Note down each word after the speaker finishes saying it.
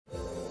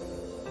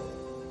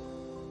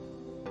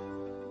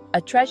a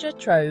treasure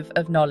trove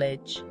of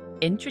knowledge,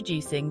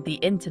 introducing the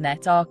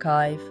Internet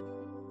Archive.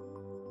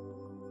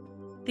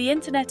 The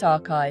Internet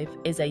Archive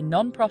is a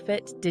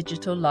non-profit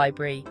digital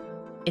library.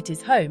 It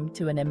is home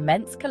to an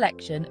immense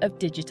collection of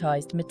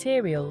digitized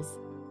materials.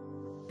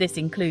 This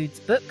includes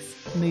books,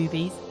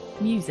 movies,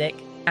 music,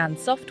 and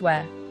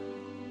software.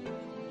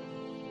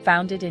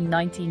 Founded in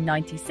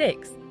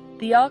 1996,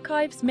 the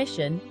Archive's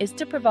mission is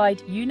to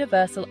provide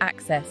universal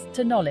access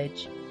to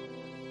knowledge.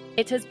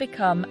 It has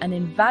become an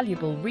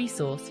invaluable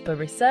resource for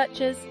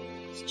researchers,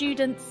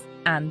 students,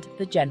 and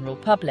the general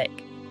public.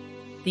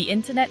 The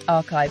Internet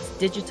Archive's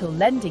digital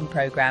lending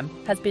program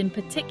has been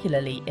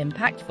particularly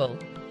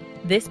impactful.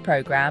 This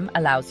program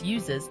allows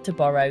users to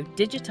borrow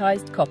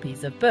digitized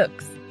copies of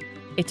books.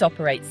 It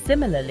operates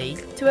similarly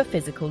to a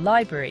physical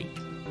library.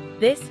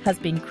 This has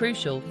been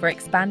crucial for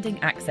expanding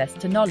access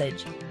to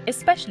knowledge,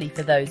 especially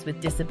for those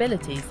with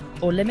disabilities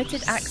or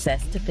limited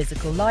access to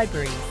physical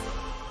libraries.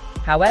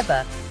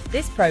 However,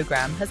 this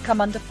program has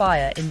come under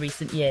fire in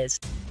recent years.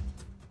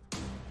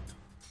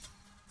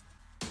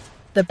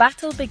 The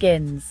battle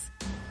begins.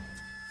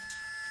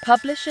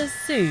 Publishers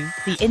sue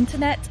the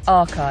Internet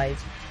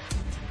Archive.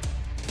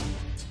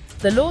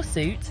 The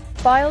lawsuit,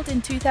 filed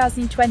in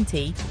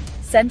 2020,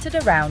 centered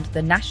around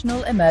the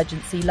National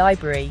Emergency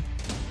Library.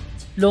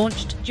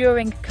 Launched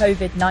during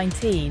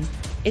COVID-19,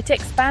 it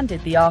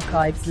expanded the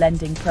Archive's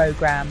lending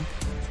program.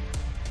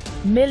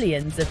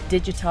 Millions of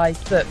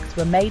digitized books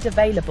were made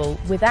available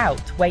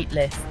without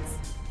waitlists.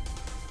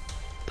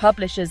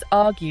 Publishers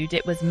argued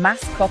it was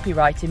mass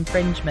copyright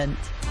infringement.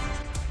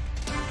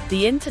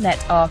 The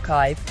Internet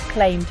Archive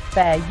claimed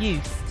fair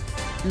use,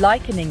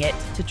 likening it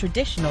to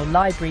traditional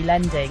library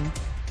lending.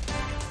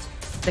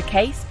 The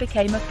case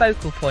became a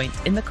focal point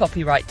in the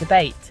copyright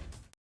debate.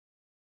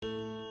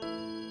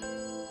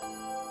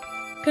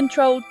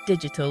 Controlled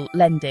digital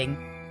lending.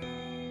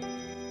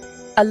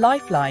 A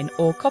lifeline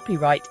or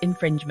copyright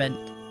infringement.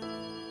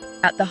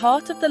 At the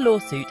heart of the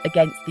lawsuit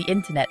against the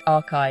Internet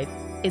Archive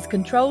is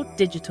controlled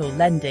digital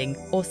lending,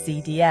 or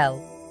CDL.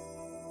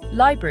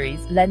 Libraries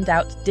lend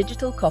out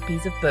digital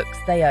copies of books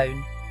they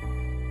own.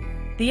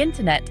 The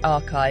Internet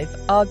Archive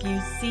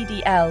argues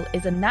CDL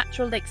is a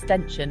natural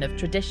extension of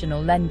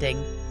traditional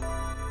lending.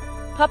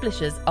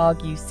 Publishers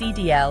argue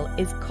CDL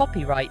is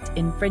copyright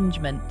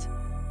infringement.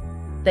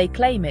 They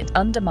claim it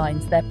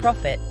undermines their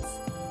profits.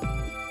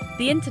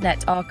 The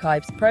Internet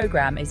Archive's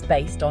program is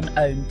based on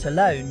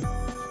own-to-loan.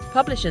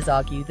 Publishers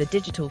argue the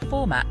digital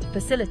format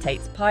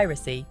facilitates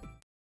piracy.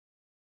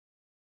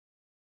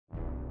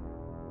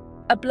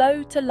 A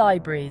blow to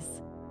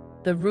libraries,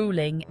 the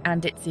ruling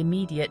and its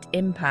immediate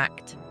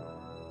impact.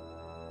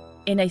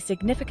 In a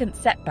significant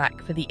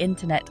setback for the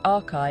Internet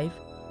Archive,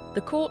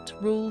 the court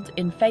ruled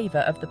in favour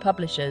of the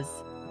publishers.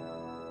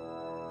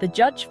 The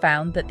judge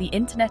found that the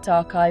Internet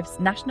Archive's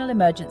National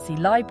Emergency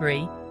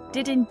Library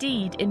did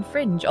indeed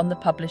infringe on the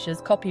publisher's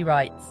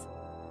copyrights.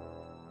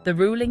 The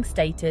ruling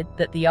stated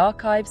that the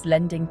Archive's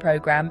lending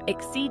program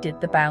exceeded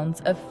the bounds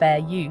of fair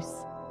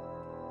use.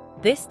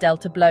 This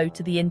dealt a blow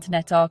to the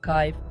Internet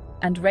Archive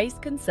and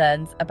raised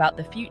concerns about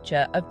the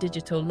future of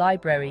digital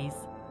libraries.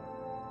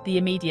 The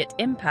immediate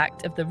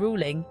impact of the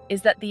ruling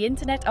is that the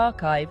Internet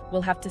Archive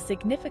will have to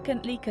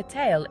significantly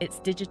curtail its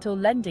digital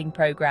lending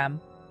program.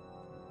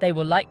 They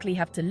will likely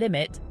have to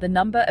limit the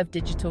number of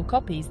digital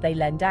copies they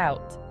lend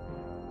out.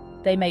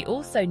 They may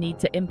also need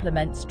to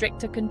implement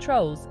stricter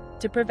controls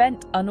to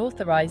prevent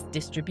unauthorized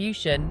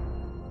distribution.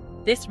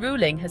 This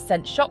ruling has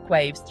sent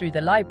shockwaves through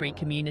the library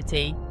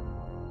community.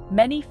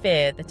 Many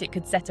fear that it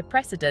could set a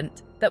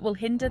precedent that will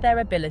hinder their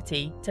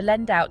ability to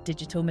lend out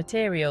digital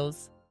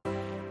materials.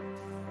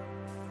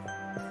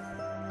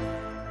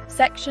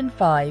 Section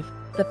 5.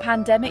 The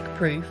Pandemic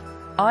Proof,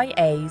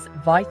 IA's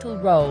vital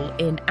role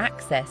in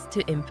access to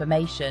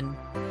information.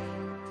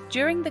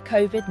 During the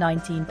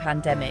COVID-19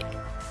 pandemic,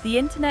 the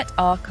Internet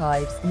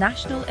Archive's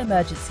National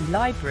Emergency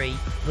Library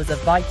was a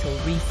vital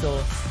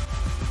resource.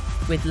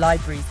 With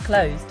libraries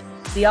closed,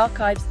 the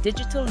Archive's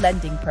digital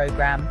lending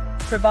program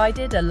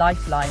provided a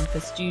lifeline for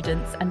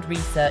students and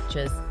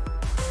researchers.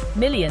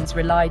 Millions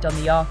relied on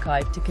the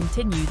Archive to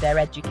continue their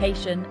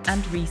education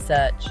and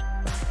research.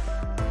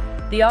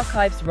 The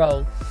Archive's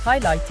role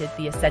highlighted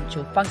the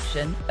essential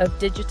function of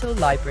digital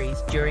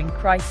libraries during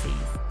crises.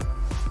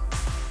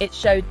 It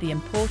showed the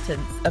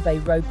importance of a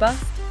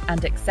robust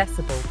and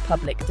accessible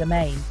public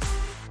domain.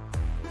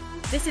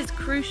 This is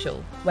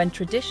crucial when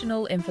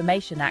traditional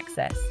information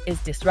access is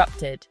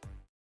disrupted.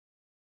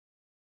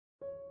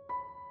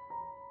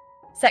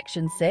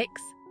 Section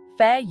 6.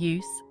 Fair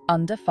Use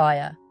Under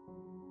Fire.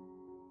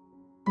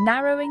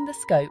 Narrowing the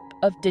scope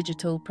of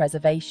digital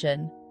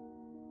preservation.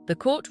 The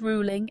court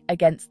ruling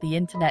against the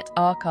Internet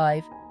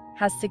Archive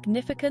has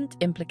significant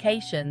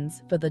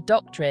implications for the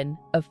doctrine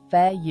of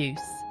fair use.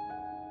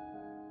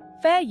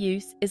 Fair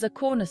use is a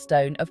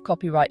cornerstone of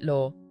copyright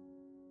law.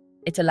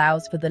 It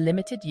allows for the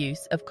limited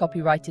use of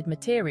copyrighted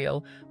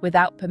material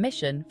without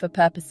permission for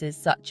purposes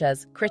such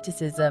as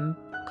criticism,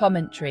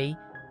 commentary,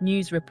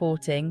 news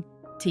reporting,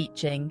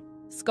 teaching,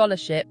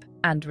 scholarship,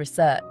 and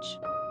research.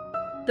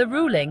 The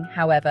ruling,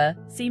 however,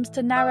 seems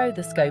to narrow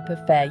the scope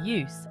of fair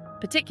use,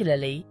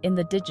 particularly in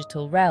the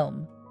digital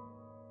realm.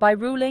 By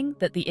ruling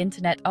that the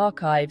Internet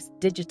Archive's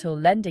digital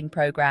lending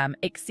program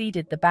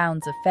exceeded the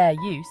bounds of fair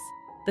use,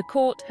 the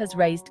court has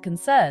raised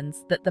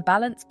concerns that the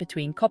balance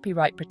between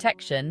copyright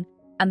protection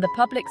and the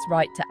public's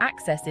right to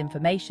access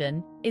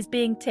information is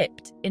being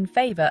tipped in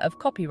favor of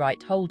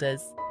copyright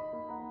holders.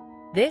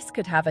 This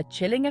could have a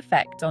chilling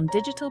effect on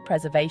digital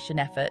preservation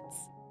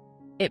efforts.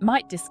 It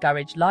might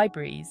discourage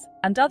libraries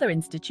and other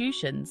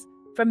institutions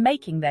from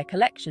making their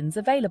collections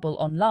available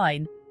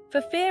online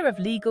for fear of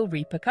legal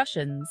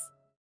repercussions.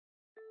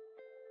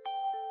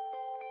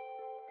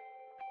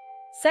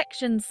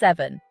 Section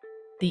 7.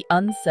 The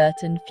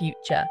Uncertain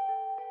Future.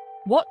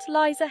 What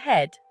lies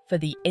ahead for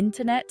the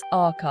Internet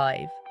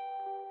Archive?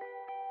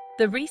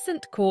 The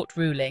recent court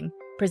ruling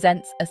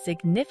presents a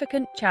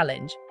significant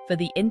challenge for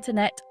the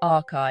Internet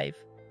Archive.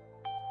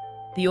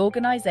 The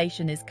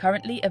organisation is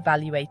currently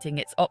evaluating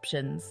its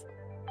options.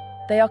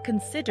 They are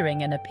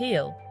considering an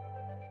appeal.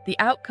 The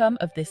outcome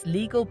of this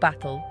legal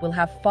battle will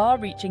have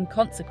far-reaching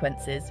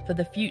consequences for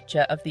the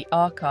future of the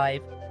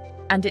archive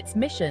and its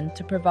mission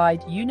to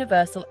provide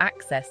universal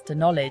access to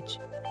knowledge.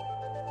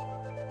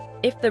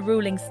 If the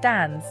ruling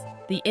stands,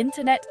 the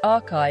Internet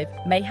Archive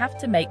may have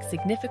to make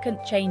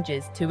significant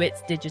changes to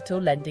its digital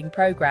lending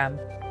program.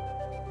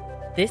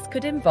 This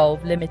could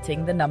involve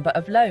limiting the number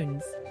of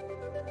loans.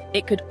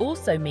 It could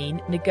also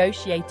mean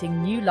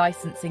negotiating new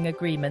licensing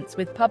agreements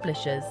with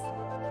publishers.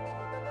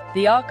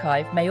 The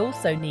archive may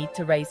also need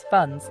to raise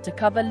funds to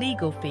cover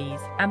legal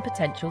fees and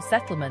potential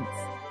settlements.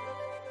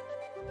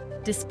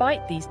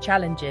 Despite these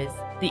challenges,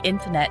 the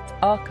Internet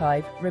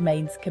Archive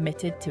remains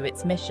committed to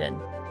its mission.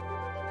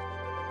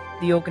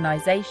 The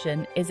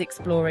organisation is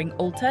exploring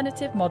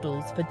alternative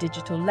models for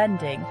digital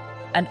lending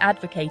and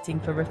advocating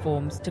for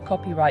reforms to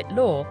copyright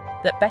law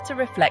that better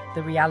reflect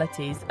the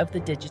realities of the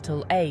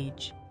digital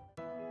age.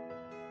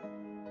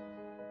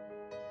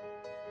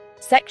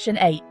 Section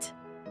 8.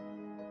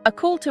 A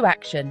call to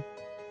action.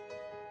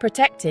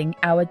 Protecting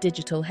our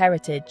digital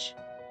heritage.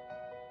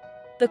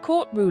 The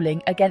court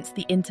ruling against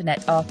the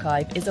Internet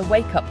Archive is a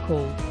wake-up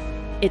call.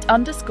 It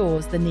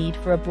underscores the need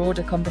for a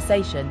broader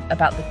conversation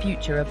about the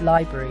future of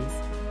libraries.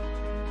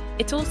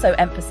 It also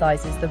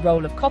emphasises the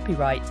role of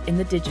copyright in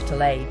the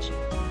digital age.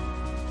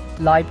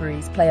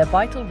 Libraries play a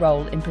vital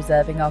role in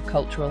preserving our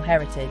cultural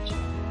heritage.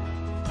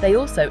 They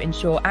also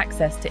ensure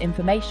access to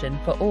information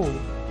for all.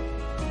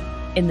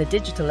 In the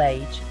digital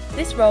age,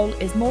 this role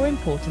is more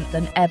important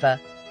than ever.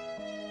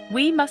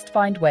 We must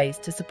find ways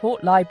to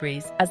support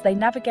libraries as they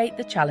navigate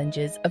the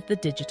challenges of the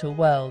digital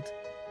world.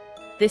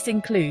 This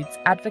includes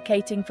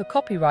advocating for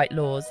copyright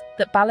laws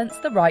that balance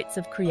the rights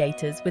of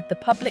creators with the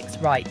public's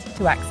right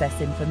to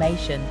access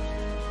information.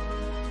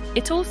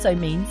 It also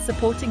means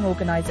supporting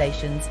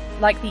organisations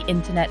like the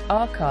Internet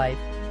Archive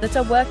that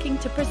are working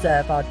to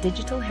preserve our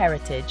digital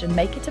heritage and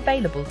make it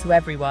available to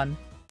everyone.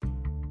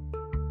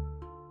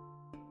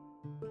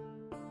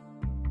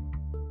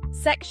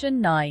 Section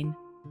 9.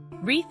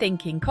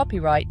 Rethinking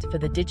copyright for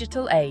the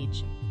digital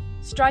age.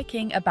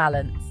 Striking a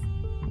balance.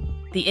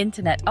 The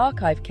Internet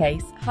Archive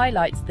case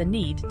highlights the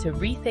need to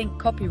rethink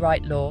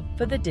copyright law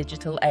for the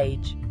digital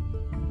age.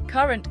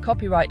 Current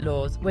copyright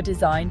laws were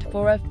designed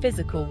for a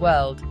physical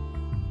world.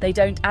 They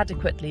don't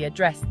adequately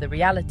address the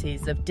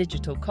realities of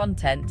digital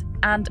content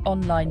and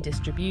online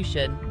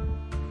distribution.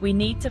 We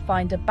need to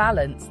find a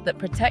balance that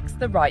protects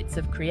the rights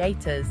of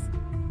creators.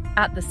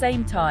 At the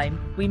same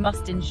time, we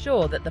must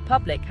ensure that the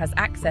public has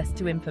access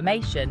to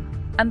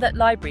information and that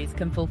libraries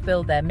can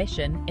fulfill their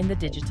mission in the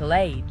digital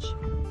age.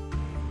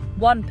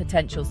 One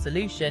potential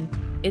solution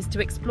is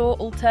to explore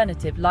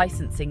alternative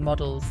licensing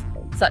models,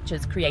 such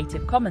as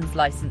Creative Commons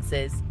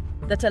licenses,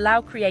 that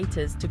allow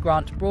creators to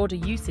grant broader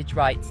usage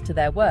rights to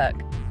their work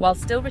while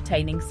still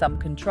retaining some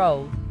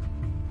control.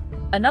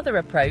 Another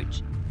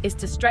approach is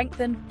to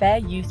strengthen fair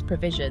use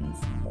provisions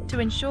to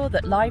ensure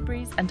that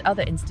libraries and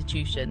other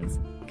institutions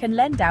can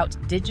lend out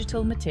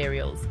digital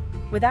materials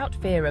without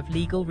fear of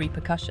legal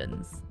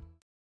repercussions.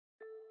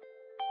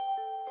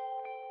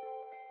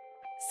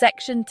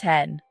 Section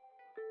 10.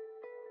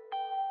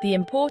 The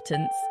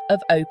importance of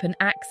open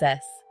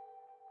access.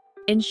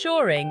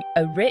 Ensuring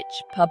a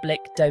rich public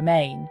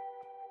domain.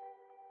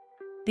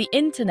 The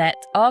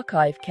Internet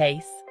Archive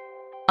case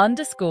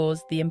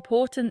underscores the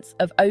importance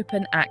of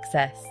open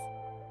access.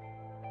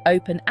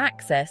 Open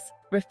access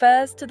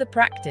refers to the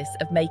practice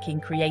of making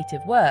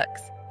creative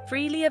works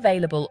freely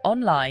available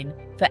online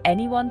for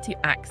anyone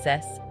to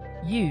access,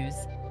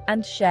 use,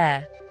 and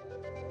share.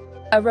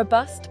 A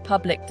robust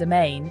public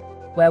domain,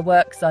 where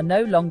works are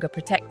no longer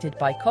protected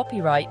by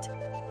copyright,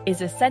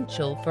 is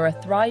essential for a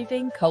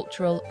thriving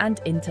cultural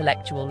and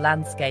intellectual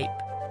landscape.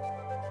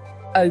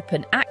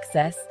 Open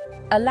access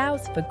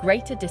allows for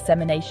greater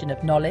dissemination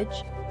of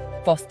knowledge,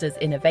 fosters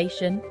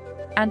innovation,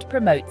 and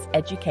promotes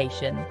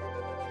education.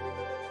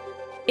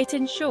 It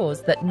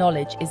ensures that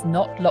knowledge is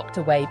not locked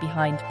away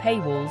behind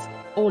paywalls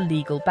or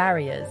legal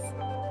barriers.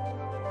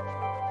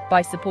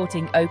 By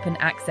supporting open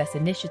access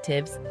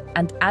initiatives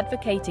and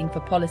advocating for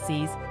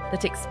policies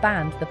that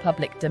expand the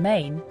public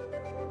domain,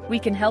 we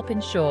can help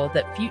ensure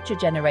that future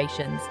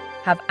generations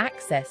have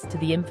access to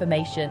the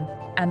information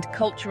and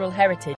cultural heritage